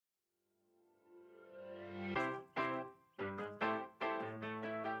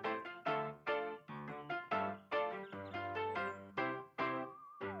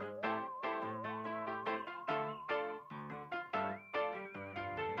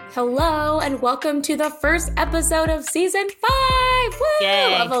Hello, and welcome to the first episode of season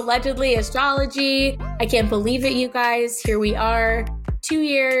 5 of Allegedly Astrology. I can't believe it, you guys. Here we are, 2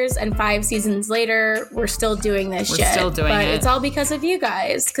 years and 5 seasons later. We're still doing this shit. We're still doing it. But it's all because of you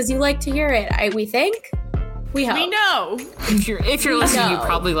guys, because you like to hear it. We think. We hope. We know. If you're listening, you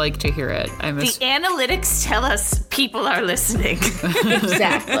probably like to hear it. The analytics tell us people are listening.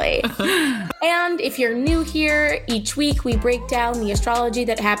 Exactly. And if you're new here, each week we break down the astrology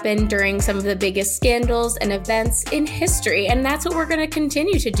that happened during some of the biggest scandals and events in history. And that's what we're going to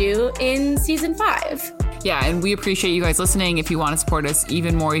continue to do in season 5. Yeah, and we appreciate you guys listening. If you want to support us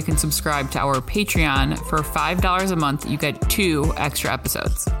even more, you can subscribe to our Patreon. For $5 a month, you get 2 extra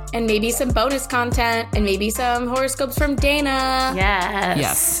episodes. And maybe some bonus content, and maybe some horoscopes from Dana.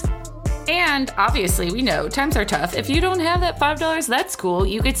 Yes. And obviously, we know times are tough. If you don't have that $5, that's cool.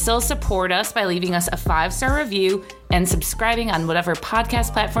 You could still support us by leaving us a 5-star review and subscribing on whatever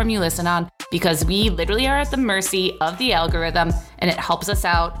podcast platform you listen on, because we literally are at the mercy of the algorithm, and it helps us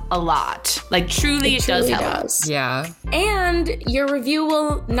out a lot. Like, truly, it does help. Yeah. And your review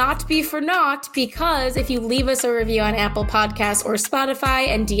will not be for naught, because if you leave us a review on Apple Podcasts or Spotify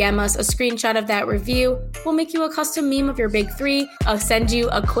and DM us a screenshot of that review, we'll make you a custom meme of your big 3. I'll send you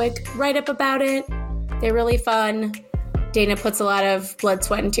a quick write-up about it. They're really fun. Dana puts a lot of blood,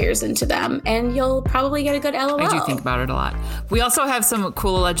 sweat, and tears into them, and you'll probably get a good LOL. I do think about it a lot. We also have some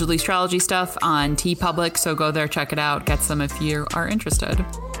cool Allegedly Astrology stuff on TeePublic, so go there, check it out, get some if you are interested.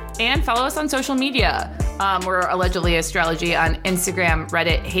 And follow us on social media. We're Allegedly Astrology on Instagram,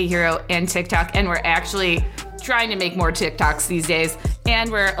 Reddit, Hey Hero, and TikTok, and we're actually trying to make more TikToks these days, and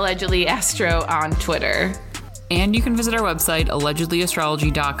we're Allegedly Astro on Twitter. And you can visit our website,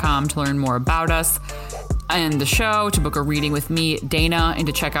 allegedlyastrology.com, to learn more about us and the show, to book a reading with me, Dana, and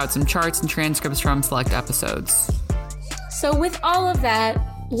to check out some charts and transcripts from select episodes. So with all of that,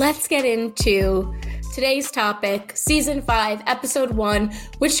 let's get into today's topic, Season 5, Episode 1,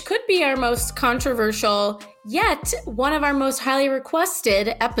 which could be our most controversial, yet one of our most highly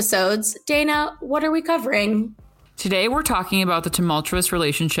requested episodes. Dana, what are we covering? Today, we're talking about the tumultuous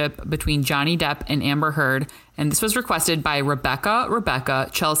relationship between Johnny Depp and Amber Heard, and this was requested by Rebecca,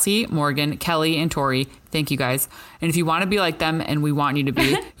 Chelsea, Morgan, Kelly, and Tori. Thank you, guys. And if you want to be like them, and we want you to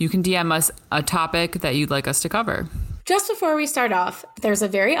be, you can DM us a topic that you'd like us to cover. Just before we start off, there's a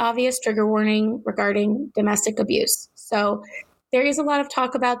very obvious trigger warning regarding domestic abuse. So there is a lot of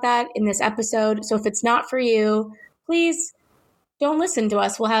talk about that in this episode. So if it's not for you, please don't listen to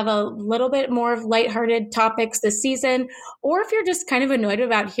us. We'll have a little bit more of lighthearted topics this season. Or if you're just kind of annoyed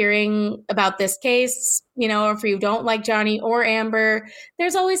about hearing about this case, or if you don't like Johnny or Amber,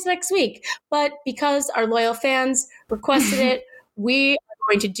 there's always next week. But because our loyal fans requested it, we are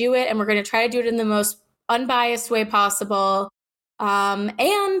going to do it, and we're going to try to do it in the most unbiased way possible. And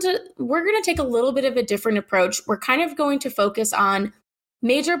we're going to take a little bit of a different approach. We're kind of going to focus on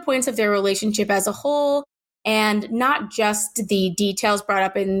major points of their relationship as a whole, and not just the details brought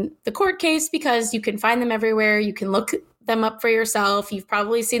up in the court case, because you can find them everywhere. You can look them up for yourself. You've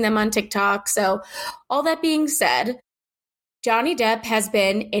probably seen them on TikTok. So all that being said, Johnny Depp has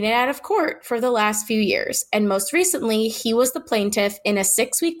been in and out of court for the last few years. And most recently, he was the plaintiff in a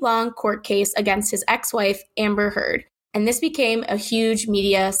 6-week-long court case against his ex-wife, Amber Heard. And this became a huge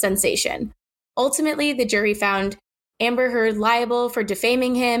media sensation. Ultimately, the jury found Amber Heard liable for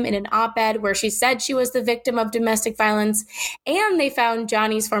defaming him in an op-ed where she said she was the victim of domestic violence, and they found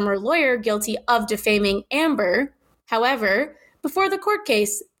Johnny's former lawyer guilty of defaming Amber. However, before the court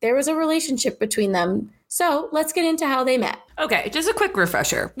case, there was a relationship between them. So let's get into how they met. Okay, just a quick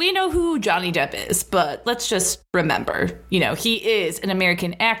refresher. We know who Johnny Depp is, but let's just remember, he is an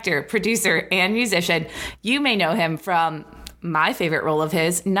American actor, producer, and musician. You may know him from my favorite role of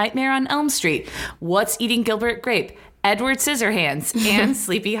his, Nightmare on Elm Street, What's Eating Gilbert Grape, Edward Scissorhands, and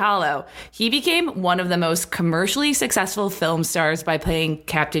Sleepy Hollow. He became one of the most commercially successful film stars by playing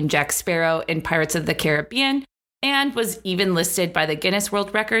Captain Jack Sparrow in Pirates of the Caribbean, and was even listed by the Guinness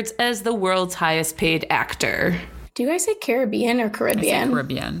World Records as the world's highest paid actor. Do you guys say Caribbean or Caribbean? I say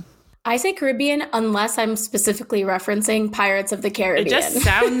Caribbean. I say Caribbean unless I'm specifically referencing Pirates of the Caribbean. It just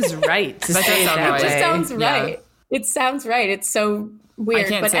sounds right to say it that way. It just sounds right. Yeah. It sounds right. It's so weird. I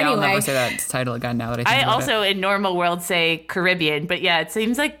can't say anyway. I'll never say that title again now that I think I also, in normal world, say Caribbean. But yeah, it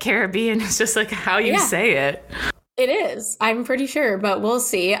seems like Caribbean is just like how you say it. It is. I'm pretty sure, but we'll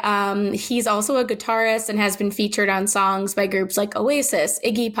see. He's also a guitarist and has been featured on songs by groups like Oasis,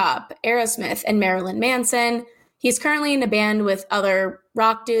 Iggy Pop, Aerosmith, and Marilyn Manson. He's currently in a band with other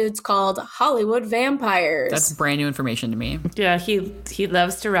rock dudes called Hollywood Vampires. That's brand new information to me. Yeah, he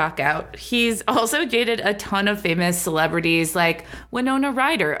loves to rock out. He's also dated a ton of famous celebrities like Winona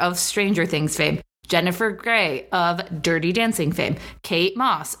Ryder of Stranger Things fame, Jennifer Grey of Dirty Dancing fame, Kate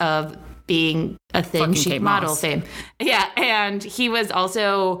Moss of being a Thin Fucking Chic Kate model Moss. fame. Yeah, and he was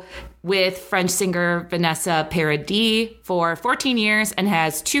also with French singer Vanessa Paradis for 14 years and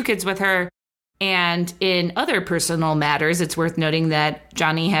has 2 kids with her. And in other personal matters, it's worth noting that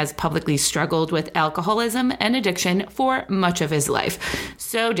Johnny has publicly struggled with alcoholism and addiction for much of his life.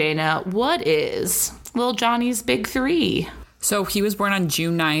 So, Dana, what is little Johnny's big 3? So he was born on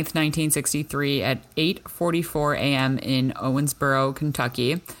June 9th, 1963 at 8:44 a.m. in Owensboro,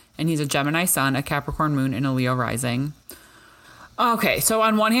 Kentucky. And he's a Gemini sun, a Capricorn moon, and a Leo rising. Okay, so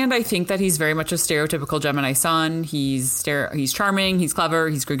on one hand, I think that he's very much a stereotypical Gemini sun. He's charming, he's clever,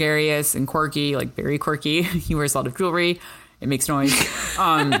 he's gregarious and quirky, like very quirky. He wears a lot of jewelry. It makes noise.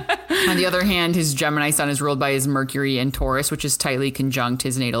 On the other hand, his Gemini sun is ruled by his Mercury in Taurus, which is tightly conjunct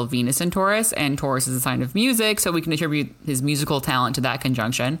his natal Venus in Taurus. And Taurus is a sign of music, so we can attribute his musical talent to that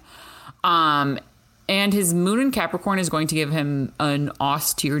conjunction. And his moon in Capricorn is going to give him an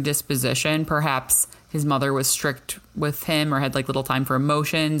austere disposition. Perhaps his mother was strict with him or had like little time for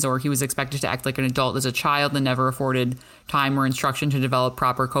emotions, or he was expected to act like an adult as a child and never afforded time or instruction to develop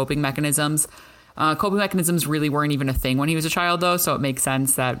proper coping mechanisms. Coping mechanisms really weren't even a thing when he was a child, though, so it makes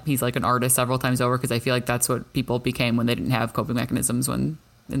sense that he's like an artist several times over, because I feel like that's what people became when they didn't have coping mechanisms when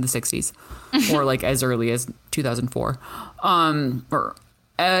in the 60s or like as early as 2004.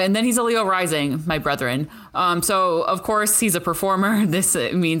 And then he's a Leo rising, my brethren. So, of course, he's a performer. This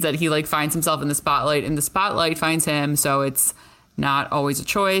means that he like finds himself in the spotlight, and the spotlight finds him. So it's not always a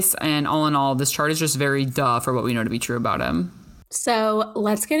choice. And all in all, this chart is just very duh for what we know to be true about him. So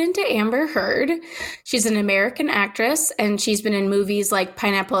let's get into Amber Heard. She's an American actress, and she's been in movies like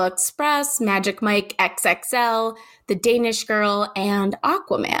Pineapple Express, Magic Mike XXL, The Danish Girl, and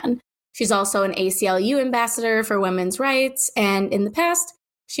Aquaman. She's also an ACLU ambassador for women's rights, and in the past,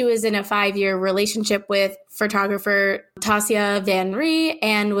 she was in a 5-year relationship with photographer Tasia Van Ree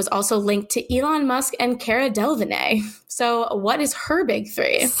and was also linked to Elon Musk and Cara Delevingne. So what is her big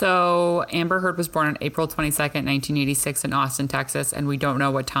 3? So Amber Heard was born on April 22nd, 1986 in Austin, Texas, and we don't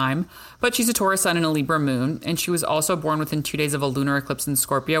know what time. But she's a Taurus sun and a Libra moon, and she was also born within 2 days of a lunar eclipse in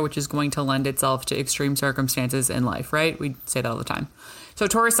Scorpio, which is going to lend itself to extreme circumstances in life, right? We say that all the time. So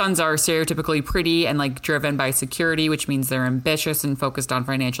Taurus suns are stereotypically pretty and like driven by security, which means they're ambitious and focused on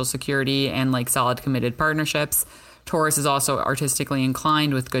financial security and like solid committed partnerships. Taurus is also artistically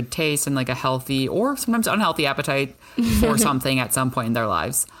inclined with good taste and like a healthy or sometimes unhealthy appetite for something at some point in their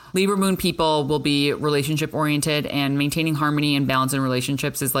lives. Libra moon people will be relationship oriented, and maintaining harmony and balance in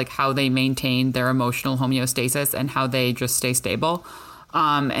relationships is like how they maintain their emotional homeostasis and how they just stay stable.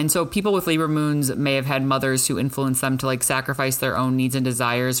 And so people with Libra moons may have had mothers who influenced them to like sacrifice their own needs and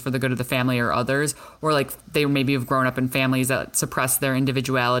desires for the good of the family or others, or like they maybe have grown up in families that suppress their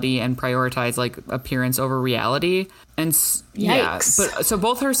individuality and prioritize like appearance over reality. And yeah, but so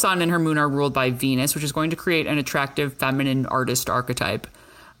both her sun and her moon are ruled by Venus, which is going to create an attractive feminine artist archetype.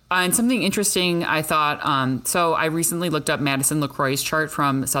 And something interesting I thought, so I recently looked up Madison LaCroix's chart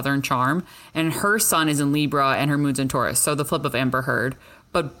from Southern Charm, and her sun is in Libra and her moon's in Taurus, so the flip of Amber Heard.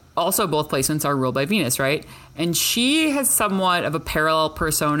 But also both placements are ruled by Venus, right? And she has somewhat of a parallel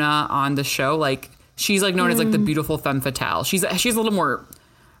persona on the show. Like, she's like known as like the beautiful femme fatale. She's a little more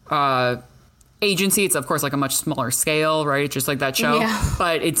agency. It's, of course, like a much smaller scale, right? Just like that show. Yeah.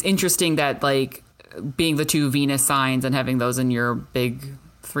 But it's interesting that like being the 2 Venus signs and having those in your big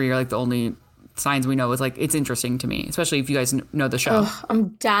 3 are like the only signs we know. Is like, it's interesting to me, especially if you guys know the show. I'm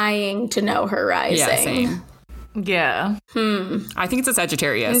dying to know her rising. Yeah, same. Yeah. I think it's a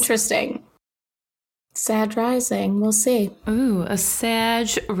Sagittarius. Interesting. Sag rising. We'll see. Ooh, a Sag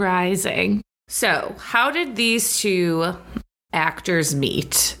rising. So how did these 2 actors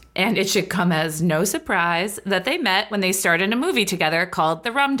meet? And it should come as no surprise that they met when they starred in a movie together called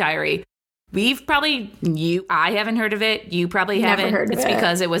The Rum Diary. I haven't heard of it. You probably haven't. It's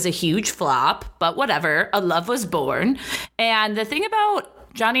because it was a huge flop, but whatever. A love was born. And the thing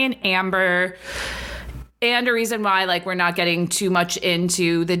about Johnny and Amber, and a reason why like we're not getting too much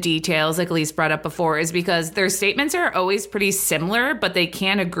into the details like Elise brought up before, is because their statements are always pretty similar, but they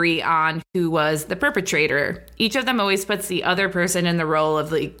can't agree on who was the perpetrator. Each of them always puts the other person in the role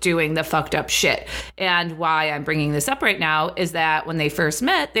of like doing the fucked up shit. And why I'm bringing this up right now is that when they first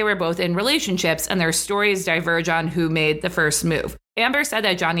met, they were both in relationships, and their stories diverge on who made the first move. Amber said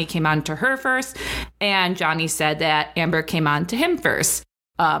that Johnny came on to her first, and Johnny said that Amber came on to him first.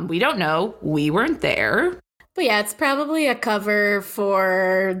 We don't know. We weren't there. But yeah, it's probably a cover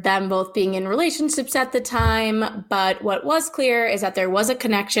for them both being in relationships at the time. But what was clear is that there was a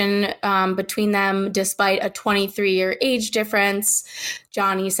connection between them despite a 23-year age difference.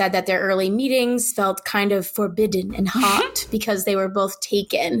 Johnny said that their early meetings felt kind of forbidden and hot because they were both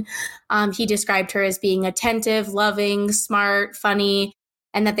taken. He described her as being attentive, loving, smart, funny,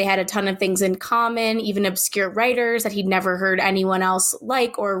 and that they had a ton of things in common, even obscure writers that he'd never heard anyone else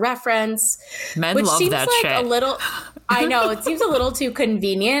like or reference. Men which love seems that like shit. a little, I know, it seems a little too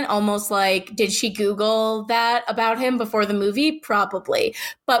convenient, almost like, did she Google that about him before the movie? Probably.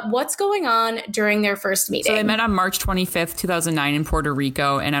 But what's going on during their first meeting? So they met on March 25th, 2009 in Puerto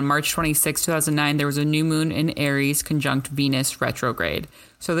Rico, and on March 26th, 2009, there was a new moon in Aries conjunct Venus retrograde.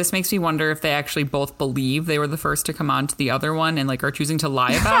 So this makes me wonder if they actually both believe they were the first to come on to the other one and like are choosing to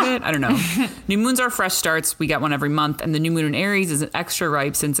lie about it. I don't know. New moons are fresh starts. We get one every month. And the new moon in Aries is extra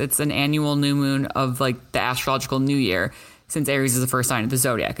ripe since it's an annual new moon of like the astrological new year, since Aries is the first sign of the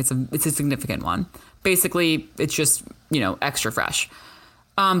zodiac. It's a significant one. Basically, it's just, extra fresh.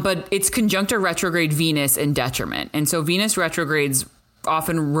 But it's conjunct a retrograde Venus in detriment. And so Venus retrogrades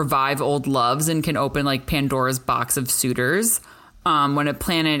often revive old loves and can open like Pandora's box of suitors. When a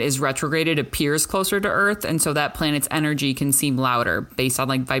planet is retrograde, it appears closer to Earth, and so that planet's energy can seem louder based on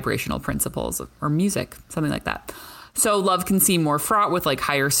like vibrational principles or music, something like that. So love can seem more fraught with like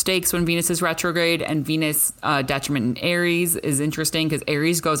higher stakes when Venus is retrograde, and Venus detriment in Aries is interesting because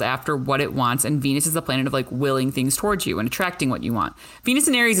Aries goes after what it wants, and Venus is the planet of like willing things towards you and attracting what you want. Venus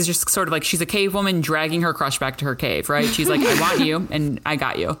in Aries is just sort of like she's a cave woman dragging her crush back to her cave, right? She's like, I want you and I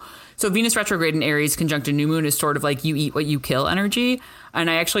got you. So Venus retrograde in Aries conjunct a new moon is sort of like you eat what you kill energy.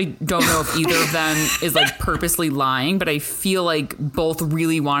 And I actually don't know if either of them is like purposely lying, but I feel like both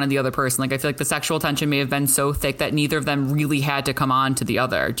really wanted the other person. Like I feel like the sexual tension may have been so thick that neither of them really had to come on to the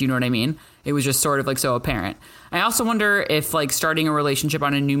other. Do you know what I mean? It was just sort of like so apparent. I also wonder if like starting a relationship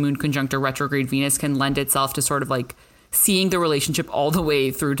on a new moon conjunct a retrograde Venus can lend itself to sort of like seeing the relationship all the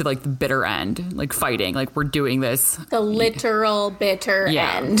way through to like the bitter end, like fighting, like we're doing this. The literal bitter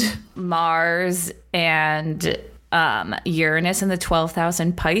end. Mars and Uranus in the 12th house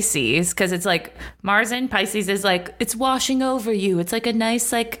in Pisces, because it's like Mars in Pisces is like, it's washing over you. It's like a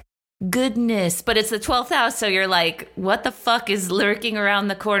nice like goodness, but it's the 12th house. So you're like, what the fuck is lurking around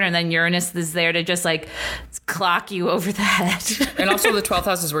the corner? And then Uranus is there to just like clock you over the head. And also the 12th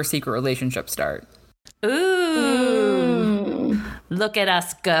house is where secret relationships start. Ooh. Look at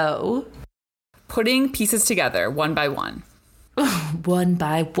us go. Putting pieces together one by one. One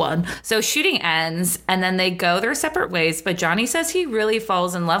by one. So shooting ends and then they go their separate ways. But Johnny says he really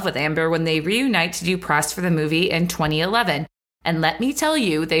falls in love with Amber when they reunite to do press for the movie in 2011. And let me tell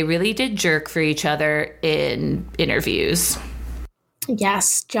you, they really did jerk for each other in interviews.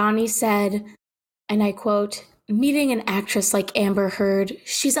 Yes, Johnny said, and I quote, meeting an actress like Amber Heard,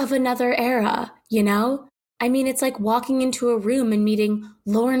 she's of another era, you know? I mean, it's like walking into a room and meeting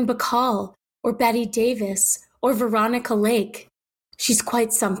Lauren Bacall or Bette Davis or Veronica Lake. She's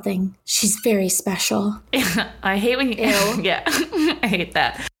quite something. She's very special. I hate when you... Ew. Yeah, I hate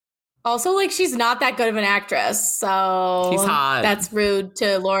that. Also, like, she's not that good of an actress, so she's hot. That's rude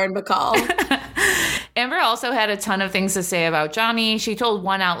to Lauren Bacall. Amber also had a ton of things to say about Johnny. She told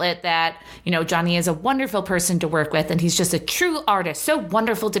one outlet that, Johnny is a wonderful person to work with and he's just a true artist, so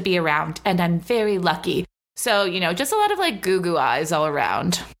wonderful to be around, and I'm very lucky. So, just a lot of like goo-goo eyes all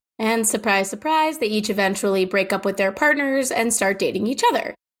around. And surprise, surprise, they each eventually break up with their partners and start dating each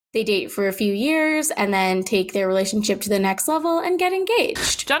other. They date for a few years and then take their relationship to the next level and get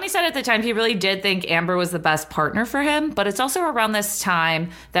engaged. Johnny said at the time he really did think Amber was the best partner for him, but it's also around this time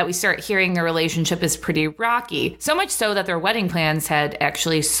that we start hearing their relationship is pretty rocky. So much so that their wedding plans had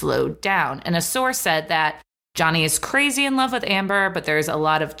actually slowed down. And a source said that Johnny is crazy in love with Amber, but there's a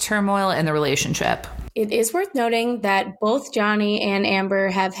lot of turmoil in the relationship. It is worth noting that both Johnny and Amber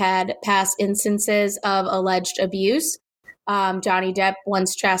have had past instances of alleged abuse. Johnny Depp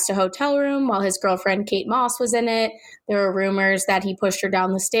once trashed a hotel room while his girlfriend Kate Moss was in it. There were rumors that he pushed her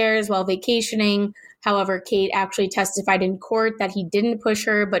down the stairs while vacationing. However, Kate actually testified in court that he didn't push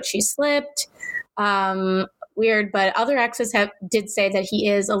her, but she slipped. Weird, but other exes did say that he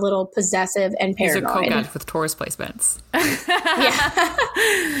is a little possessive and paranoid. He's a coquette with Taurus placements. Yeah.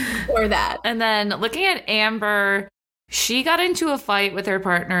 Or that. And then looking at Amber, she got into a fight with her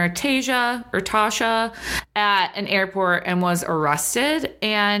partner, Tasha, at an airport and was arrested.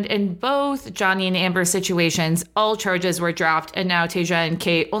 And in both Johnny and Amber situations, all charges were dropped. And now Tasha and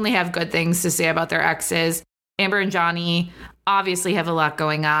Kate only have good things to say about their exes. Amber and Johnny obviously have a lot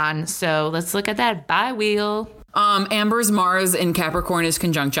going on. So let's look at that bi-wheel. Amber's Mars in Capricorn is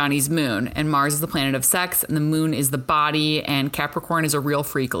conjunct Johnny's moon, and Mars is the planet of sex, and the moon is the body, and Capricorn is a real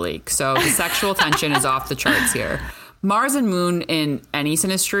freak leak. So the sexual tension is off the charts here. Mars and moon in any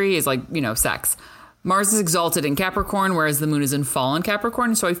synastry is like, sex. Mars is exalted in Capricorn, whereas the moon is in fallen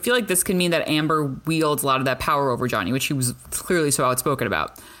Capricorn. So I feel like this can mean that Amber wields a lot of that power over Johnny, which he was clearly so outspoken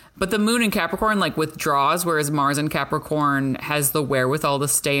about. But the moon in Capricorn withdraws, whereas Mars in Capricorn has the wherewithal to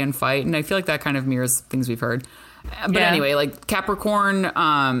stay and fight. And I feel like that kind of mirrors things we've heard. But anyway, Capricorn,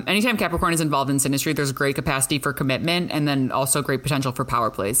 anytime Capricorn is involved in synastry, there's great capacity for commitment and then also great potential for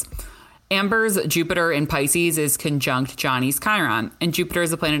power plays. Amber's Jupiter in Pisces is conjunct Johnny's Chiron. And Jupiter is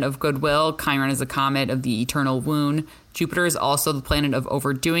the planet of goodwill. Chiron is a comet of the eternal wound. Jupiter is also the planet of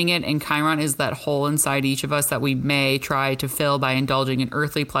overdoing it. And Chiron is that hole inside each of us that we may try to fill by indulging in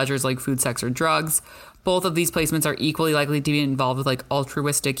earthly pleasures like food, sex, or drugs. Both of these placements are equally likely to be involved with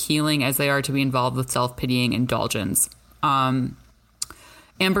altruistic healing as they are to be involved with self-pitying indulgence. Amber's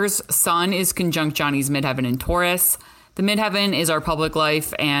Sun is conjunct Johnny's midheaven in Taurus. The midheaven is our public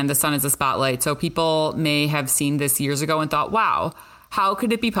life, and the sun is a spotlight. So people may have seen this years ago and thought, wow, how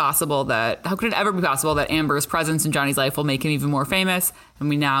could it ever be possible that Amber's presence in Johnny's life will make him even more famous? And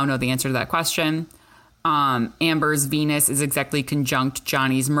we now know the answer to that question. Amber's Venus is exactly conjunct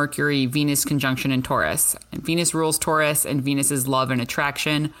Johnny's Mercury, Venus conjunction in Taurus. And Venus rules Taurus, and Venus is love and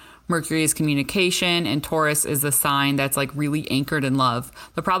attraction. Mercury is communication, and Taurus is the sign that's really anchored in love.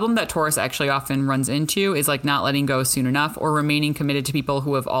 The problem that Taurus actually often runs into is not letting go soon enough or remaining committed to people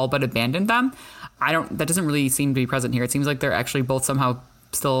who have all but abandoned them. That doesn't really seem to be present here. It seems like they're actually both somehow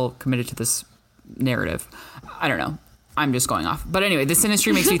still committed to this narrative. I don't know. I'm just going off. But anyway, this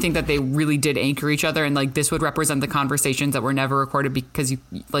synastry makes you think that they really did anchor each other, and this would represent the conversations that were never recorded because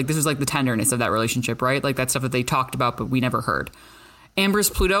this was the tenderness of that relationship, right? That stuff that they talked about but we never heard. Amber's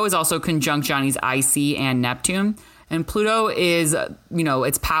Pluto is also conjunct Johnny's IC and Neptune. And Pluto is,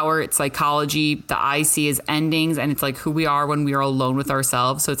 it's power, it's psychology. The IC is endings, and it's who we are when we are alone with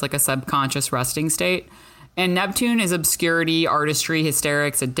ourselves. So it's a subconscious resting state. And Neptune is obscurity, artistry,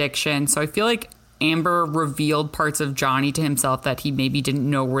 hysterics, addiction. So I feel like Amber revealed parts of Johnny to himself that he maybe didn't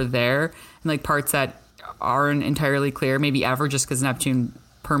know were there. And parts that aren't entirely clear, maybe ever, just because Neptune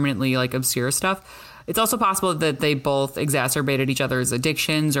permanently obscures stuff. It's also possible that they both exacerbated each other's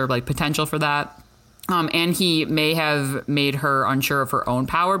addictions or potential for that. And he may have made her unsure of her own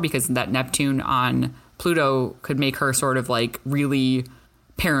power because that Neptune on Pluto could make her sort of really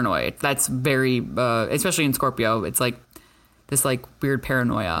paranoid. That's very, especially in Scorpio, it's this weird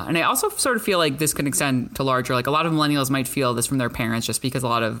paranoia. And I also sort of feel this could extend to larger, a lot of millennials might feel this from their parents just because a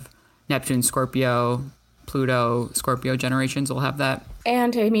lot of Neptune, Scorpio, Pluto, Scorpio generations will have that.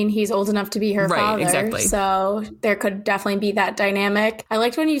 And I mean, he's old enough to be her father. Exactly. So there could definitely be that dynamic. I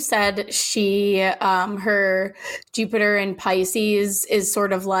liked when you said her Jupiter in Pisces is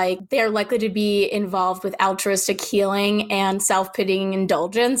sort of they're likely to be involved with altruistic healing and self-pitying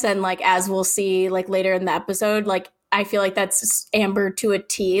indulgence. And as we'll see later in the episode, I feel that's Amber to a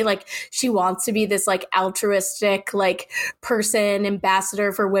T. She wants to be this altruistic person,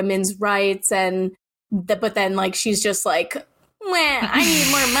 ambassador for women's rights, but then she's just I need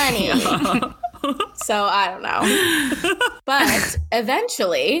more money. So I don't know. But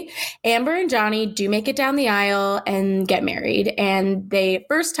eventually, Amber and Johnny do make it down the aisle and get married. And they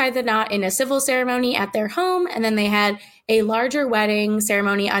first tied the knot in a civil ceremony at their home. And then they had a larger wedding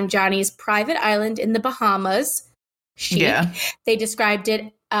ceremony on Johnny's private island in the Bahamas. They described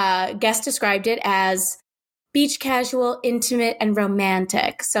it, guest described it as beach casual, intimate, and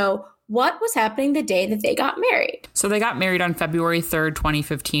romantic. So what was happening the day that they got married? So they got married on February 3rd,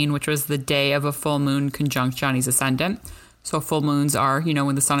 2015, which was the day of a full moon conjunct Johnny's ascendant. So full moons are,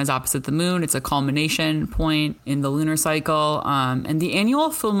 when the sun is opposite the moon. It's a culmination point in the lunar cycle. And the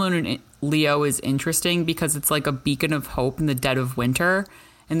annual full moon in Leo is interesting because it's a beacon of hope in the dead of winter.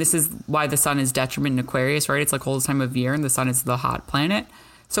 And this is why the sun is detriment in Aquarius, right? It's coldest time of year and the sun is the hot planet.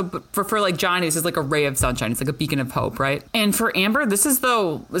 So for Johnny, this is a ray of sunshine. It's a beacon of hope, right? And for Amber, this is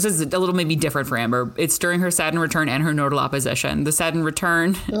a little maybe different for Amber. It's during her Saturn return and her nodal opposition. The Saturn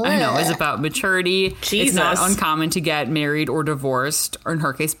return, I know, is about maturity. Jesus. It's not uncommon to get married or divorced, or in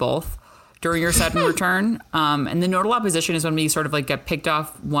her case, both, during your Saturn return. And the nodal opposition is when we sort of get picked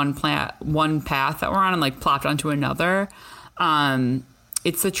off one path that we're on and plopped onto another.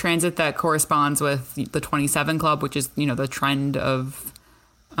 It's a transit that corresponds with the 27 Club, which is, the trend of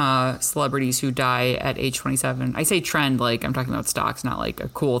celebrities who die at age 27. I say trend I'm talking about stocks, not a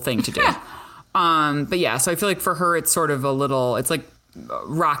cool thing to do. But yeah, so I feel for her it's sort of it's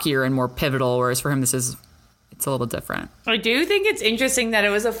rockier and more pivotal, whereas for him it's a little different. I do think it's interesting that it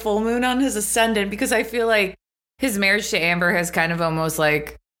was a full moon on his ascendant because I feel his marriage to Amber has kind of almost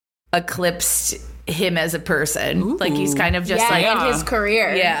like eclipsed him as a person. Ooh. Like he's kind of just and his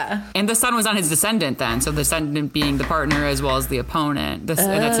career. Yeah. And the sun was on his descendant then. So the descendant being the partner as well as the opponent. And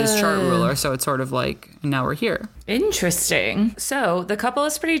that's his chart ruler. So it's sort of like, now we're here. Interesting. So the couple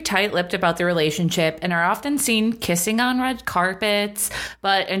is pretty tight-lipped about the relationship and are often seen kissing on red carpets.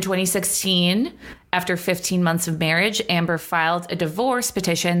 But in 2016, after 15 months of marriage, Amber filed a divorce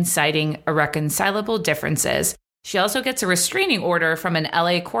petition citing irreconcilable differences. She also gets a restraining order from an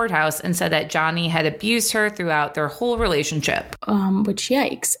LA courthouse and said that Johnny had abused her throughout their whole relationship. Which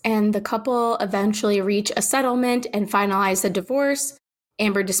yikes. And the couple eventually reach a settlement and finalize the divorce.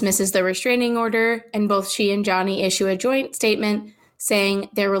 Amber dismisses the restraining order, and both she and Johnny issue a joint statement saying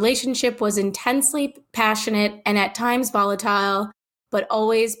their relationship was intensely passionate and at times volatile, but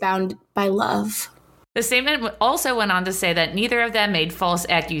always bound by love. The statement also went on to say that neither of them made false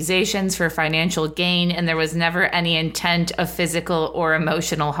accusations for financial gain, and there was never any intent of physical or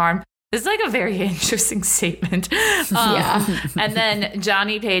emotional harm. This is like a very interesting statement. And then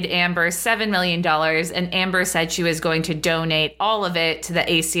Johnny paid Amber $7 million, and Amber said she was going to donate all of it to the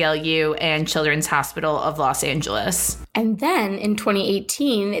ACLU and Children's Hospital of Los Angeles. And then in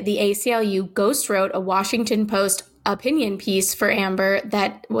 2018, the ACLU ghostwrote a Washington Post opinion piece for Amber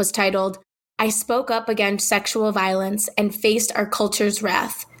that was titled, "I spoke up against sexual violence and faced our culture's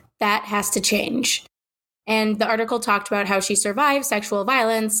wrath. That has to change." And the article talked about how she survived sexual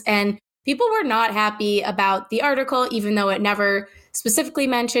violence, and people were not happy about the article, even though it never specifically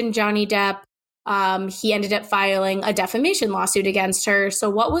mentioned Johnny Depp. He ended up filing a defamation lawsuit against her. So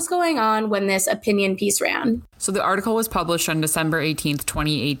what was going on when this opinion piece ran? So the article was published on December 18th,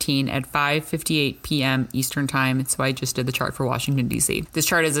 2018 at 5:58 p.m. Eastern Time. So I just did the chart for Washington, D.C. This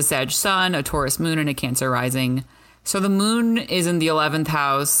chart is a Sag Sun, a Taurus Moon, and a Cancer Rising. So the moon is in the 11th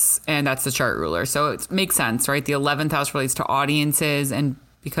house, and that's the chart ruler. So it makes sense, right? The 11th house relates to audiences, and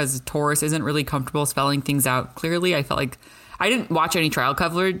because Taurus isn't really comfortable spelling things out clearly, I felt like I didn't watch any trial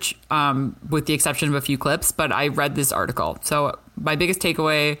coverage, with the exception of a few clips, but I read this article. So my biggest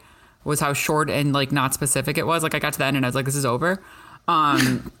takeaway was how short and like not specific it was. Like I got to the end and I was like, this is over.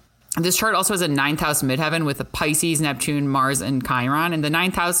 This chart also has a 9th house midheaven with a Pisces, Neptune, Mars, and Chiron. And the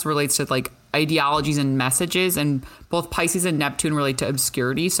 9th house relates to like ideologies and messages, and both Pisces and Neptune relate to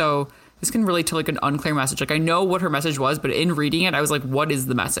obscurity. So this can relate to like an unclear message. Like I know what her message was, but in reading it, I was like, what is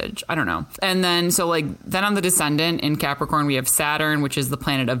the message? I don't know. And then then on the descendant in Capricorn, we have Saturn, which is the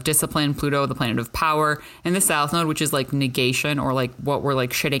planet of discipline, Pluto, the planet of power, and the South Node, which is like negation or like what we're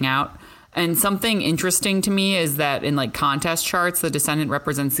like shitting out. And something interesting to me is that in like contest charts, the descendant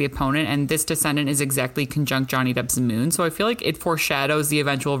represents the opponent, and this descendant is exactly conjunct Johnny Depp's moon. So I feel like it foreshadows the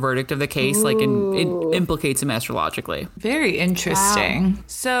eventual verdict of the case, like it implicates him astrologically. Very interesting. Wow.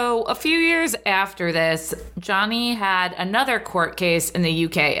 So a few years after this, Johnny had another court case in the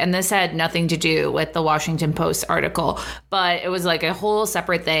UK, and this had nothing to do with the Washington Post article, but it was like a whole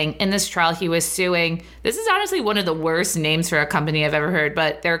separate thing. In this trial, he was suing. This is honestly one of the worst names for a company I've ever heard,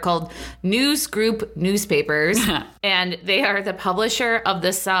 but they're called News Group Newspapers, and they are the publisher of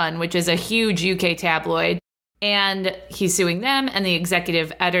The Sun, which is a huge UK tabloid. And he's suing them and the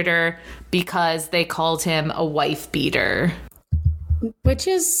executive editor because they called him a wife beater. Which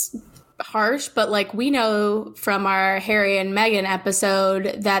is harsh, but like we know from our Harry and Meghan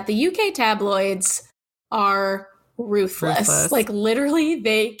episode that the UK tabloids are ruthless. Like literally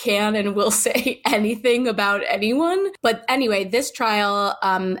they can and will say anything about anyone. But anyway, this trial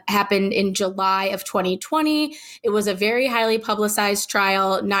happened in July of 2020. It was a very highly publicized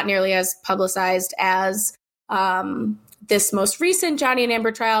trial, not nearly as publicized as this most recent Johnny and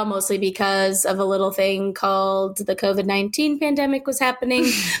Amber trial, mostly because of a little thing called the COVID-19 pandemic was happening.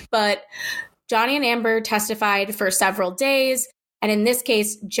 But Johnny and Amber testified for several days. And in this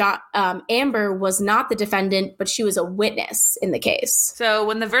case, Amber was not the defendant, but she was a witness in the case. So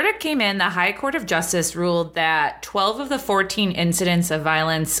when the verdict came in, the High Court of Justice ruled that 12 of the 14 incidents of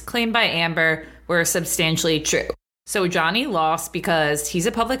violence claimed by Amber were substantially true. So Johnny lost because he's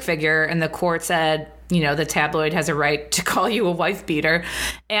a public figure, and the court said, you know, the tabloid has a right to call you a wife beater.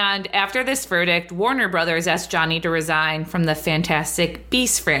 And after this verdict, Warner Brothers asked Johnny to resign from the Fantastic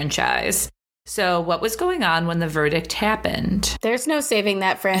Beasts franchise. So what was going on when the verdict happened? There's no saving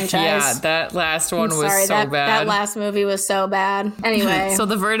that franchise. Yeah, that last one was so bad. That last movie was so bad. Anyway. So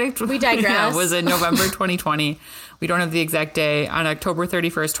the verdict we digress. Was in November 2020. We don't have the exact day. On October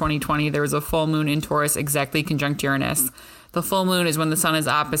 31st, 2020, there was a full moon in Taurus exactly conjunct Uranus. The full moon is when the sun is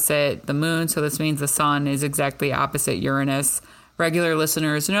opposite the moon. So this means the sun is exactly opposite Uranus. Regular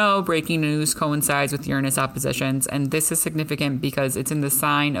listeners know breaking news coincides with Uranus oppositions, and this is significant because it's in the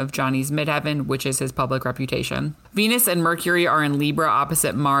sign of Johnny's midheaven, which is his public reputation. Venus and Mercury are in Libra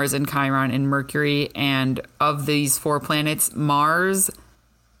opposite Mars and Chiron in Mercury, and of these 4 planets, Mars,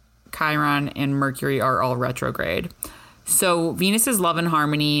 Chiron, and Mercury are all retrograde. So Venus is love and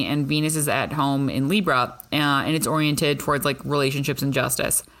harmony, and Venus is at home in Libra, and it's oriented towards like relationships and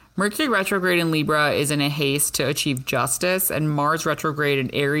justice. Mercury retrograde in Libra is in a haste to achieve justice, and Mars retrograde in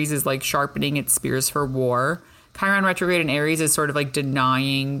Aries is like sharpening its spears for war. Chiron retrograde in Aries is sort of like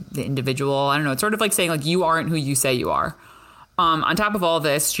denying the individual. I don't know. It's sort of like saying like you aren't who you say you are. On top of all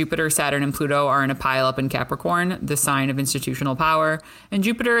this, Jupiter, Saturn, and Pluto are in a pileup in Capricorn, the sign of institutional power. And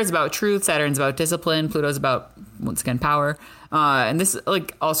Jupiter is about truth, Saturn's about discipline, Pluto's about, once again, power. And this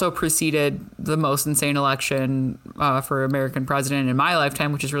like also preceded the most insane election for American president in my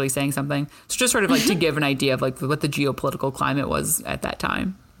lifetime, which is really saying something. So just sort of like to give an idea of like what the geopolitical climate was at that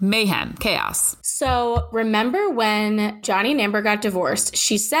time. Mayhem, chaos. So remember when Johnny and Amber got divorced,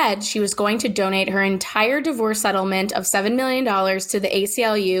 she said she was going to donate her entire divorce settlement of $7 million to the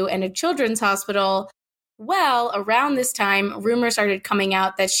ACLU and a children's hospital. Well, around this time, rumors started coming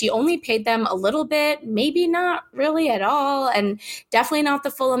out that she only paid them a little bit, maybe not really at all, and definitely not the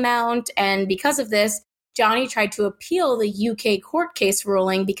full amount. And because of this, Johnny tried to appeal the UK court case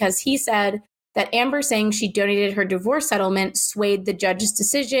ruling because he said that Amber saying she donated her divorce settlement swayed the judge's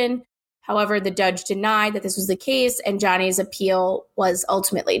decision. However, the judge denied that this was the case, and Johnny's appeal was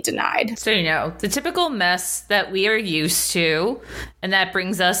ultimately denied. So, the typical mess that we are used to, and that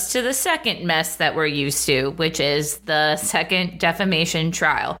brings us to the second mess that we're used to, which is the second defamation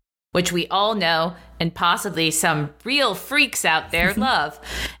trial, which we all know and possibly some real freaks out there love.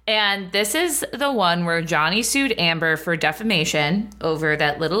 And this is the one where Johnny sued Amber for defamation over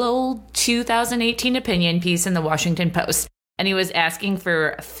that little old 2018 opinion piece in the Washington Post. And he was asking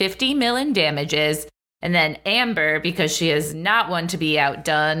for $50 million in damages. And then Amber, because she is not one to be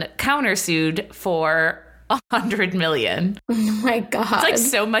outdone, countersued for $100 million. Oh my God. It's like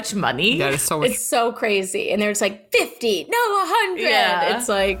so much money. That is so much. It's so crazy. And there's like 50, no, 100. Yeah. It's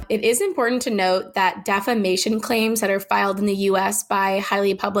like, it is important to note that defamation claims that are filed in the US by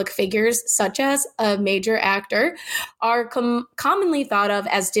highly public figures, such as a major actor, are commonly thought of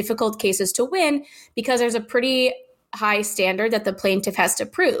as difficult cases to win because there's a pretty high standard that the plaintiff has to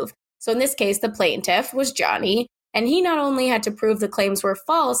prove. So in this case, the plaintiff was Johnny. And he not only had to prove the claims were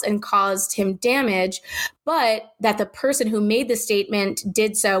false and caused him damage, but that the person who made the statement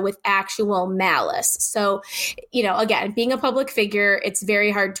did so with actual malice. So, again, being a public figure, it's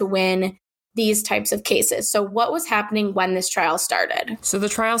very hard to win these types of cases. So what was happening when this trial started? So the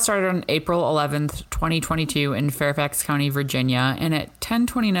trial started on April 11th, 2022 in Fairfax County, Virginia. And at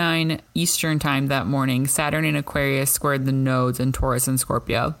 10:29 Eastern time that morning, Saturn in Aquarius squared the nodes in Taurus and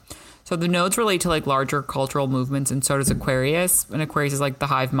Scorpio. So the nodes relate to like larger cultural movements, and so does Aquarius. And Aquarius is like the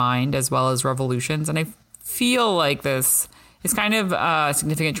hive mind as well as revolutions. And I feel like this is kind of a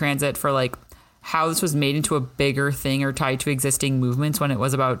significant transit for like how this was made into a bigger thing or tied to existing movements when it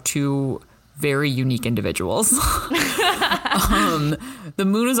was about two very unique individuals. The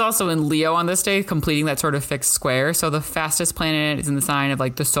moon is also in Leo on this day, completing that sort of fixed square. So the fastest planet is in the sign of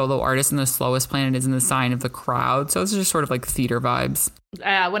like the solo artist, and the slowest planet is in the sign of the crowd. So it's just sort of like theater vibes.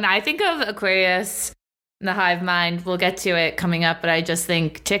 When I think of Aquarius, the hive mind, we'll get to it coming up, but I just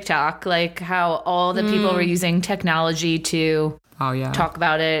think TikTok, like how all the people were using technology to talk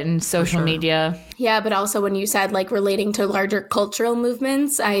about it and social media. Yeah, but also when you said like relating to larger cultural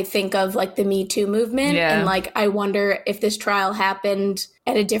movements, I think of like the Me Too movement. Yeah. And like I wonder if this trial happened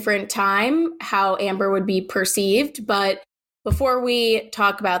at a different time, how Amber would be perceived. But before we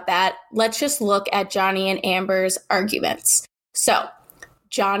talk about that, let's just look at Johnny and Amber's arguments. So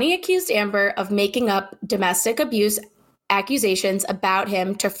Johnny accused Amber of making up domestic abuse accusations about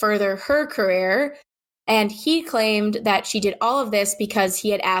him to further her career. And he claimed that she did all of this because he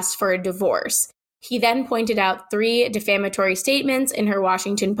had asked for a divorce. He then pointed out 3 defamatory statements in her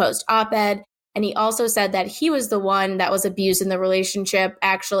Washington Post op-ed. And he also said that he was the one that was abused in the relationship,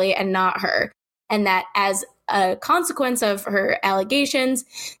 actually, and not her. And that as a consequence of her allegations,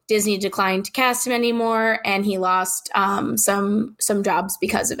 Disney declined to cast him anymore, and he lost some jobs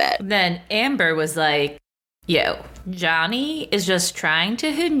because of it. Then Amber was like, yo, Johnny is just trying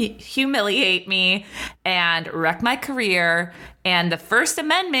to humiliate me and wreck my career. And the First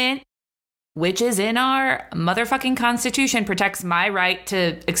Amendment, which is in our motherfucking Constitution, protects my right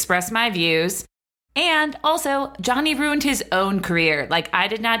to express my views. And also, Johnny ruined his own career. Like, I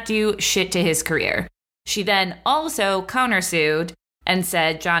did not do shit to his career. She then also countersued and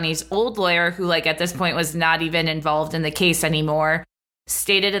said Johnny's old lawyer, who like at this point was not even involved in the case anymore,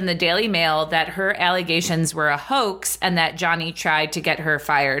 stated in the Daily Mail that her allegations were a hoax and that Johnny tried to get her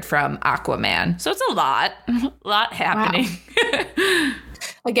fired from Aquaman. So it's a lot happening. Wow.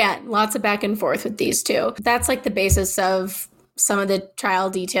 Again, lots of back and forth with these two. That's like the basis of some of the trial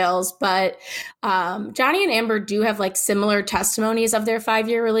details. But Johnny and Amber do have like similar testimonies of their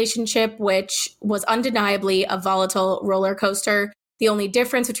 5-year relationship, which was undeniably a volatile roller coaster. The only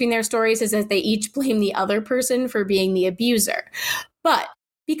difference between their stories is that they each blame the other person for being the abuser. But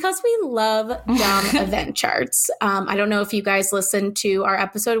because we love dumb event charts, I don't know if you guys listened to our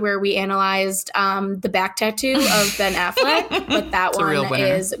episode where we analyzed the back tattoo of Ben Affleck, but that one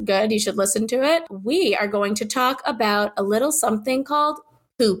is good. You should listen to it. We are going to talk about a little something called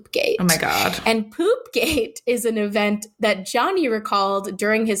Poopgate. Oh my God. And Poopgate is an event that Johnny recalled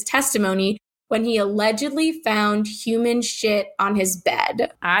during his testimony when he allegedly found human shit on his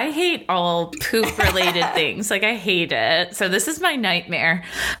bed. I hate all poop-related things. Like, I hate it. So this is my nightmare.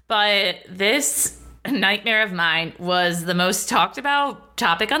 But this nightmare of mine was the most talked about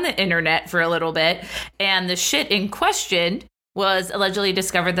topic on the internet for a little bit. And the shit in question was allegedly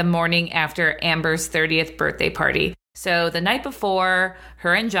discovered the morning after Amber's 30th birthday party. So the night before,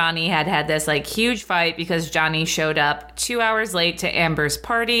 her and Johnny had this like huge fight because Johnny showed up 2 hours late to Amber's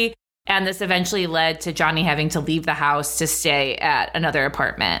party. And this eventually led to Johnny having to leave the house to stay at another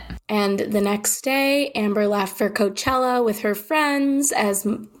apartment. And the next day, Amber left for Coachella with her friends, as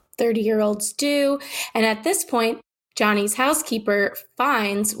 30-year-olds do. And at this point, Johnny's housekeeper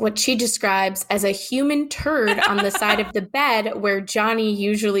finds what she describes as a human turd on the side of the bed where Johnny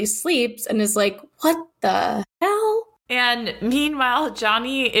usually sleeps, and is like, what the hell? And meanwhile,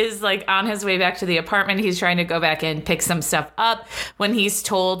 Johnny is like on his way back to the apartment. He's trying to go back and pick some stuff up when he's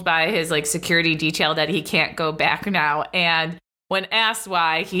told by his like security detail that he can't go back now. And when asked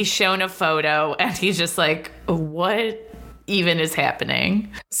why, he's shown a photo and he's just like, what even is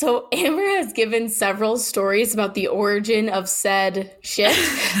happening? So Amber has given several stories about the origin of said shit.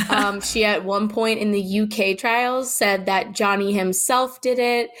 She at one point in the UK trials said that Johnny himself did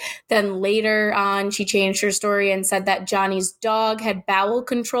it. Then later on, she changed her story and said that Johnny's dog had bowel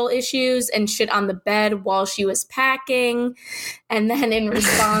control issues and shit on the bed while she was packing. And then in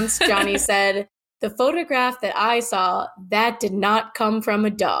response, Johnny said, the photograph that I saw, that did not come from a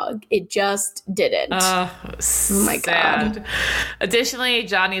dog. It just didn't. Oh my God. Additionally,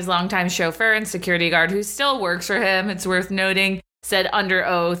 Johnny's longtime chauffeur and security guard, who still works for him, it's worth noting, said under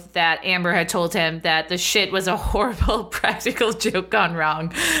oath that Amber had told him that the shit was a horrible practical joke gone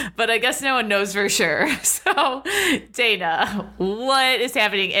wrong. But I guess no one knows for sure. So, Dana, what is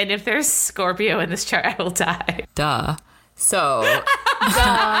happening? And if there's Scorpio in this chart, I will die. Duh. So,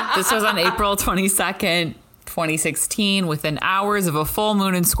 this was on April 22nd, 2016, within hours of a full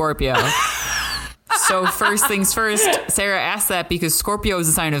moon in Scorpio. So first things first, Sarah asked that because Scorpio is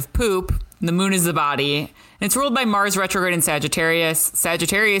a sign of poop, and the moon is the body, and it's ruled by Mars retrograde in Sagittarius.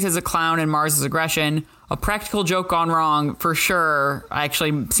 Sagittarius is a clown and Mars is aggression. A practical joke gone wrong, for sure,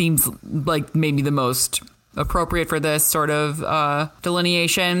 actually seems like maybe the most appropriate for this sort of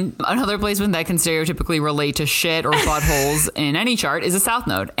delineation. Another placement that can stereotypically relate to shit or buttholes in any chart is a south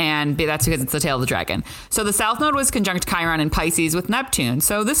node, and that's because it's the tail of the dragon. So the south node was conjunct Chiron in Pisces with Neptune,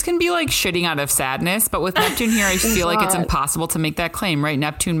 so this can be like shitting out of sadness, but with Neptune here, I feel like it's impossible to make that claim, right?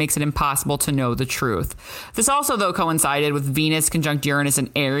 Neptune makes it impossible to know the truth. This also, though, coincided with Venus conjunct Uranus in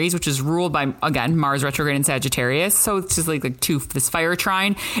Aries, which is ruled by, again, Mars retrograde in Sagittarius, so it's just like this fire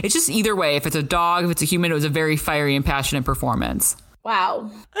trine. It's just either way, if it's a dog, if it's a human, it was a very fiery and passionate performance.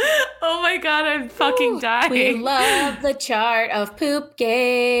 Wow. Oh my God, I'm fucking dying. We love the chart of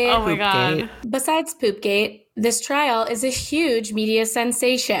Poopgate. Oh my God. Besides Poopgate, this trial is a huge media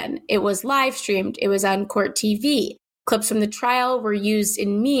sensation. It was live streamed. It was on Court TV. Clips from the trial were used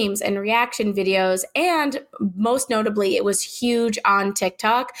in memes and reaction videos, and most notably, it was huge on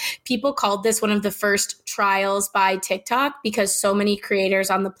TikTok. People called this one of the first trials by TikTok because so many creators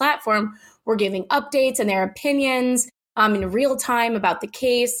on the platform were giving updates and their opinions in real time about the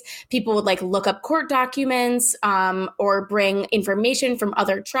case. People would like look up court documents or bring information from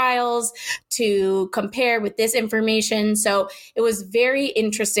other trials to compare with this information. So it was very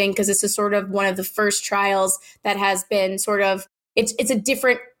interesting because this is sort of one of the first trials that has been sort of, it's a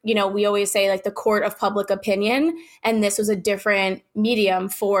different, you know, we always say like the court of public opinion, and this was a different medium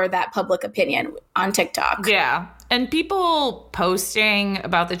for that public opinion on TikTok. Yeah. And people posting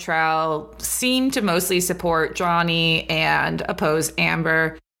about the trial seem to mostly support Johnny and oppose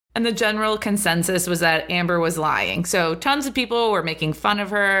Amber. And the general consensus was that Amber was lying. So tons of people were making fun of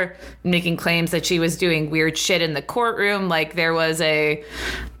her, making claims that she was doing weird shit in the courtroom. Like there was a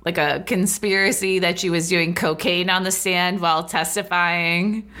conspiracy that she was doing cocaine on the stand while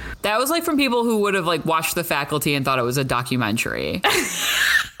testifying. That was like from people who would have like watched The Faculty and thought it was a documentary.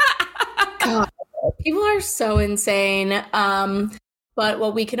 God, people are so insane. But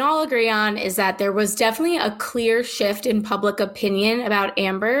what we can all agree on is that there was definitely a clear shift in public opinion about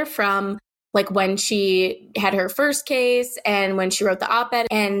Amber from like when she had her first case and when she wrote the op-ed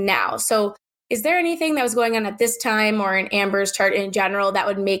and now. So is there anything that was going on at this time or in Amber's chart in general that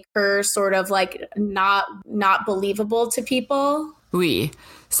would make her sort of like not believable to people?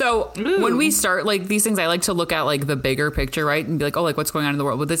 So when we start like these things, I like to look at like the bigger picture, right? And be like, oh, like what's going on in the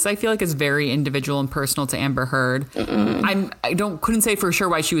world. But this, I feel like, is very individual and personal to Amber Heard. Couldn't say for sure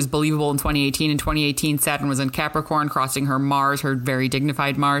why she was believable in 2018. In 2018, Saturn was in Capricorn, crossing her Mars, her very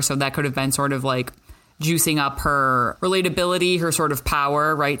dignified Mars. So that could have been sort of like juicing up her relatability, her sort of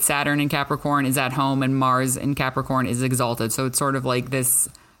power, right? Saturn in Capricorn is at home and Mars in Capricorn is exalted. So it's sort of like this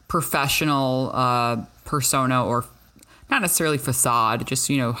professional persona, or not necessarily facade, just,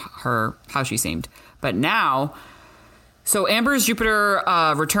 you know, how she seemed. But now, so Amber's Jupiter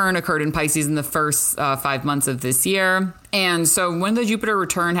return occurred in Pisces in the first 5 months of this year. And so when the Jupiter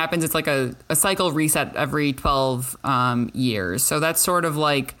return happens, it's like a cycle reset every 12 years. So that's sort of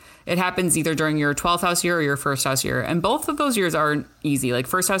like, it happens either during your 12th house year or your first house year. And both of those years aren't easy. Like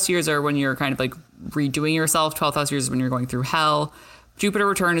first house years are when you're kind of like redoing yourself. 12th house years is when you're going through hell. Jupiter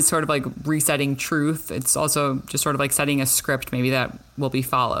return is sort of like resetting truth. It's also just sort of like setting a script maybe that will be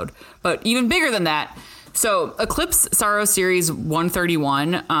followed. But even bigger than that, so Eclipse Saros Series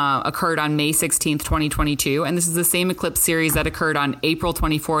 131 occurred on May 16th, 2022. And this is the same eclipse series that occurred on April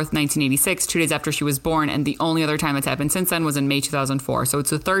 24th, 1986, 2 days after she was born. And the only other time it's happened since then was in May 2004. So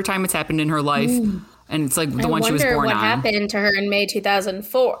it's the third time it's happened in her life. And it's like the one she was born on. What happened to her in May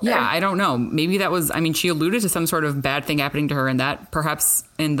 2004? Yeah, I don't know. Maybe that was, I mean, she alluded to some sort of bad thing happening to her in that, perhaps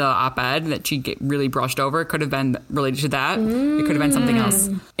in the op-ed that she really brushed over. It could have been related to that. It could have been something else.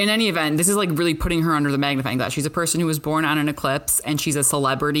 In any event, this is like really putting her under the magnifying glass. She's a person who was born on an eclipse and she's a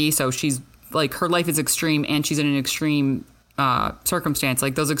celebrity. So she's like, her life is extreme and she's in an extreme circumstance.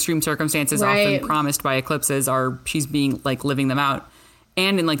 Like those extreme circumstances often promised by eclipses are, she's being like living them out.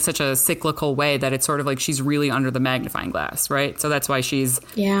 And in like such a cyclical way that it's sort of like she's really under the magnifying glass, right? So that's why she's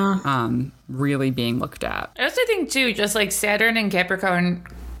really being looked at. I also think too, just like Saturn and Capricorn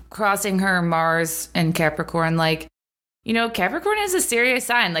crossing her Mars and Capricorn, like, you know, Capricorn is a serious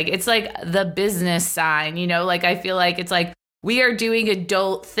sign. Like it's like the business sign, you know, like I feel like it's like we are doing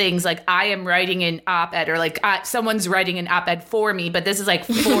adult things. Like I am writing an op-ed or like someone's writing an op-ed for me, but this is like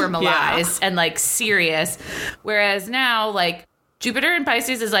formalized and like serious. Whereas now like Jupiter in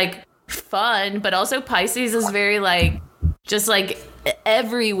Pisces is like fun, but also Pisces is very like just like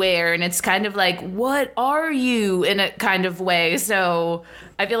everywhere. And it's kind of like, what are you in a kind of way? So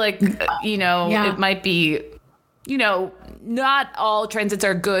I feel like, you know, it might be, you know, not all transits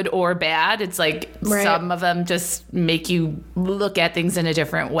are good or bad. It's like some of them just make you look at things in a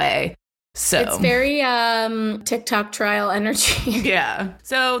different way. So it's very TikTok trial energy. Yeah.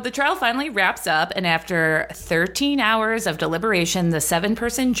 So the trial finally wraps up, and after 13 hours of deliberation, the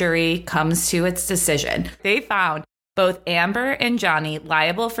 7-person jury comes to its decision. They found both Amber and Johnny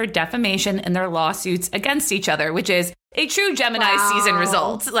liable for defamation in their lawsuits against each other, which is a true Gemini season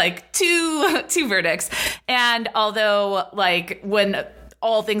result. Like two verdicts. And although like when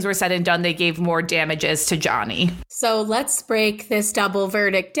all things were said and done, they gave more damages to Johnny. So let's break this double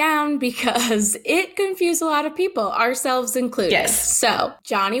verdict down because it confused a lot of people, ourselves included. Yes. So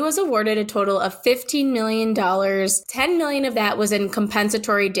Johnny was awarded a total of $15 million. $10 million of that was in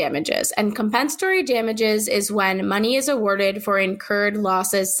compensatory damages. And compensatory damages is when money is awarded for incurred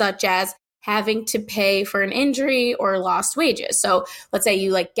losses such as having to pay for an injury or lost wages. So let's say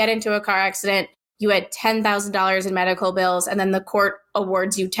you like get into a car accident, you had $10,000 in medical bills, and then the court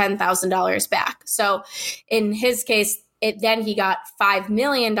awards you $10,000 back. So in his case, then he got $5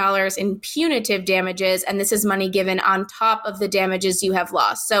 million in punitive damages, and this is money given on top of the damages you have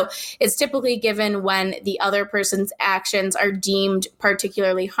lost. So it's typically given when the other person's actions are deemed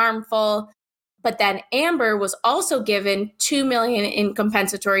particularly harmful. But then Amber was also given $2 million in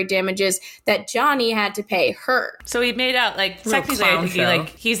compensatory damages that Johnny had to pay her. So he made out like technically, I think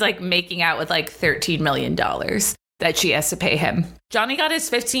he's like making out with like $13 million that she has to pay him. Johnny got his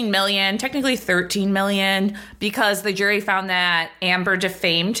 $15 million, technically $13 million, because the jury found that Amber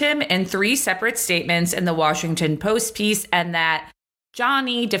defamed him in 3 separate statements in the Washington Post piece, and that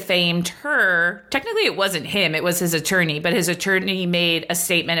Johnny defamed her. Technically, it wasn't him. It was his attorney. But his attorney made a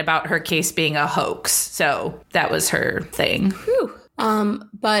statement about her case being a hoax. So that was her thing. Whew.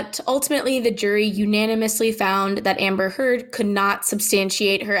 But ultimately, the jury unanimously found that Amber Heard could not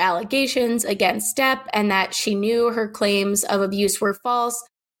substantiate her allegations against Depp and that she knew her claims of abuse were false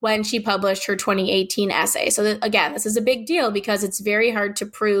when she published her 2018 essay. So again, this is a big deal because it's very hard to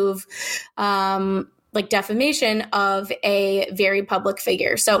prove defamation of a very public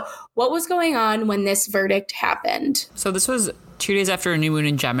figure. So what was going on when this verdict happened? So this was 2 days after a new moon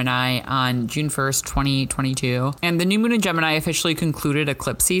in Gemini on June 1st, 2022. And the new moon in Gemini officially concluded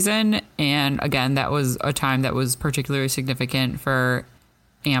eclipse season. And again, that was a time that was particularly significant for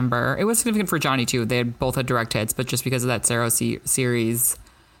Amber. It was significant for Johnny, too. They both had direct hits, but just because of that Saros series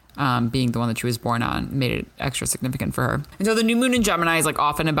being the one that she was born on made it extra significant for her. And so the new moon in Gemini is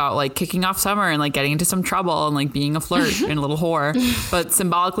often about kicking off summer and getting into some trouble and being a flirt and a little whore. But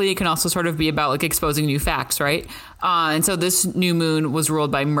symbolically, it can also sort of be about exposing new facts, right? And so this new moon was ruled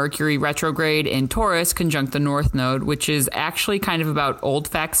by Mercury retrograde in Taurus conjunct the North Node, which is actually kind of about old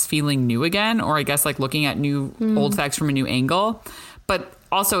facts feeling new again, or I guess looking at new old facts from a new angle. But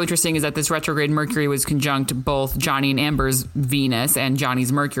also interesting is that this retrograde Mercury was conjunct both Johnny and Amber's Venus and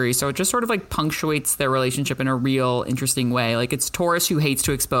Johnny's Mercury. So it just sort of punctuates their relationship in a real interesting way. It's Taurus who hates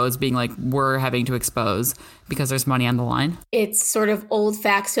to expose, being we're having to expose because there's money on the line. It's sort of old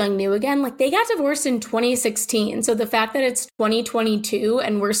facts feeling new again. They got divorced in 2016. So the fact that it's 2022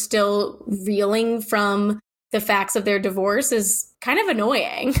 and we're still reeling from the facts of their divorce is kind of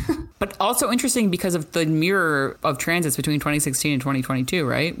annoying. But also interesting because of the mirror of transits between 2016 and 2022,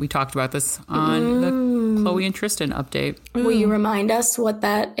 right? We talked about this on the Chloe and Tristan update. Will you remind us what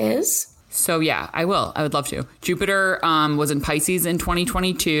that is? So yeah, I will. I would love to. Jupiter was in Pisces in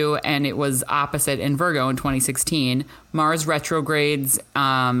 2022, and it was opposite in Virgo in 2016. Mars retrogrades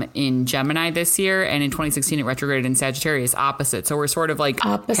in Gemini this year, and in 2016 it retrograded in Sagittarius, opposite. So we're sort of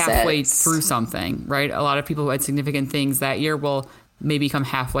halfway through something, right? A lot of people who had significant things that year will maybe come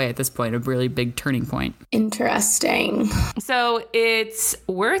halfway at this point, a really big turning point. Interesting. So it's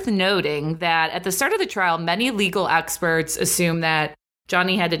worth noting that at the start of the trial, many legal experts assume that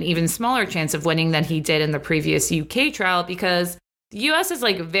Johnny had an even smaller chance of winning than he did in the previous UK trial because the US is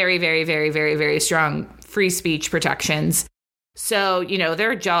very, very, very, very, very strong free speech protections. So,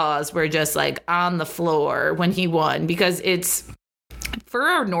 their jaws were just on the floor when he won because it's, for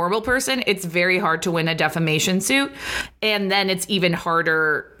a normal person, it's very hard to win a defamation suit. And then it's even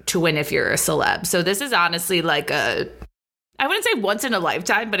harder to win if you're a celeb. So this is honestly I wouldn't say once in a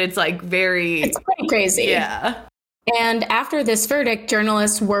lifetime, but it's very... It's pretty crazy. Yeah. And after this verdict,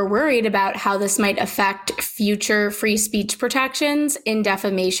 journalists were worried about how this might affect future free speech protections in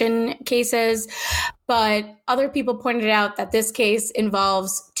defamation cases. But other people pointed out that this case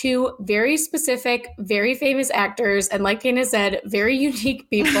involves two very specific, very famous actors. And like Dana said, very unique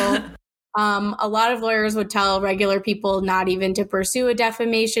people. A lot of lawyers would tell regular people not even to pursue a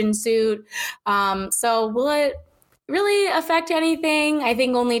defamation suit. So will it really affect anything? I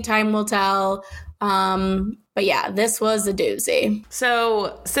think only time will tell. But yeah, this was a doozy.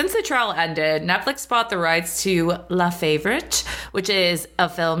 So since the trial ended, Netflix bought the rights to La Favorite, which is a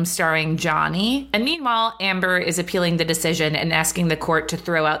film starring Johnny. And meanwhile, Amber is appealing the decision and asking the court to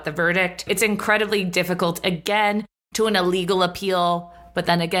throw out the verdict. It's incredibly difficult, again, to win a legal appeal. But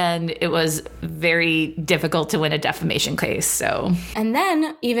then again, it was very difficult to win a defamation case. So, and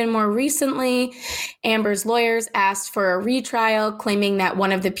then even more recently, Amber's lawyers asked for a retrial, claiming that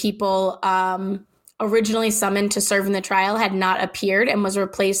one of the people originally summoned to serve in the trial had not appeared and was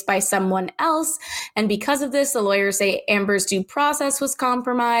replaced by someone else. And because of this, the lawyers say Amber's due process was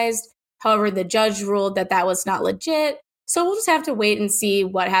compromised. However, the judge ruled that that was not legit. So we'll just have to wait and see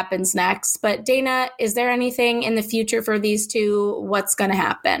what happens next. But Dana, is there anything in the future for these two? What's going to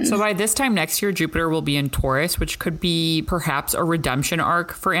happen? So by this time next year, Jupiter will be in Taurus, which could be perhaps a redemption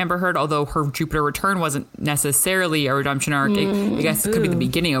arc for Amber Heard, although her Jupiter return wasn't necessarily a redemption arc. I guess it could be the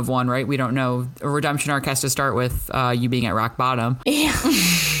beginning of one, right? We don't know. A redemption arc has to start with you being at rock bottom. Yeah.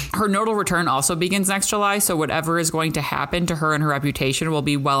 Her nodal return also begins next July, so whatever is going to happen to her and her reputation will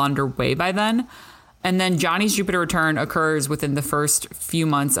be well underway by then. And then Johnny's Jupiter return occurs within the first few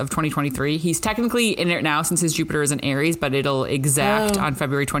months of 2023. He's technically in it now since his Jupiter is in Aries, but it'll exact on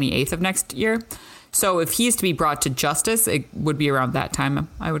February 28th of next year. So if he is to be brought to justice, it would be around that time,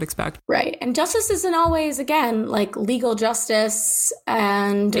 I would expect. Right. And justice isn't always, again, legal justice.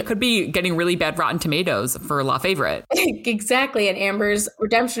 And it could be getting really bad Rotten Tomatoes for La Favorite. Exactly. And Amber's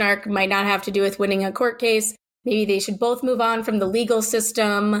redemption arc might not have to do with winning a court case, Maybe they should both move on from the legal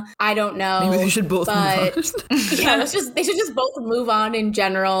system. I don't know. Maybe they should both move on. Yeah, they should just both move on in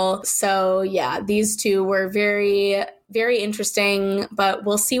general. So yeah, these two were very, very interesting, but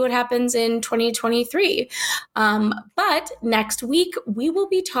we'll see what happens in 2023. But next week, we will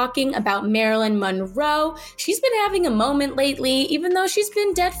be talking about Marilyn Monroe. She's been having a moment lately, even though she's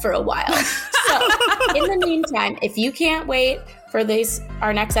been dead for a while. So in the meantime, if you can't wait for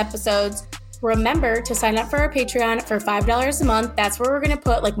our next episodes, remember to sign up for our Patreon for $5 a month. That's where we're going to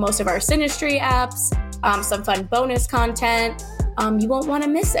put like most of our Sinistry apps, some fun bonus content. You won't want to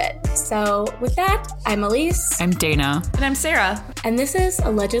miss it. So with that, I'm Elise. I'm Dana. And I'm Sarah. And this is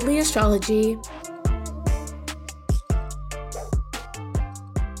Allegedly Astrology.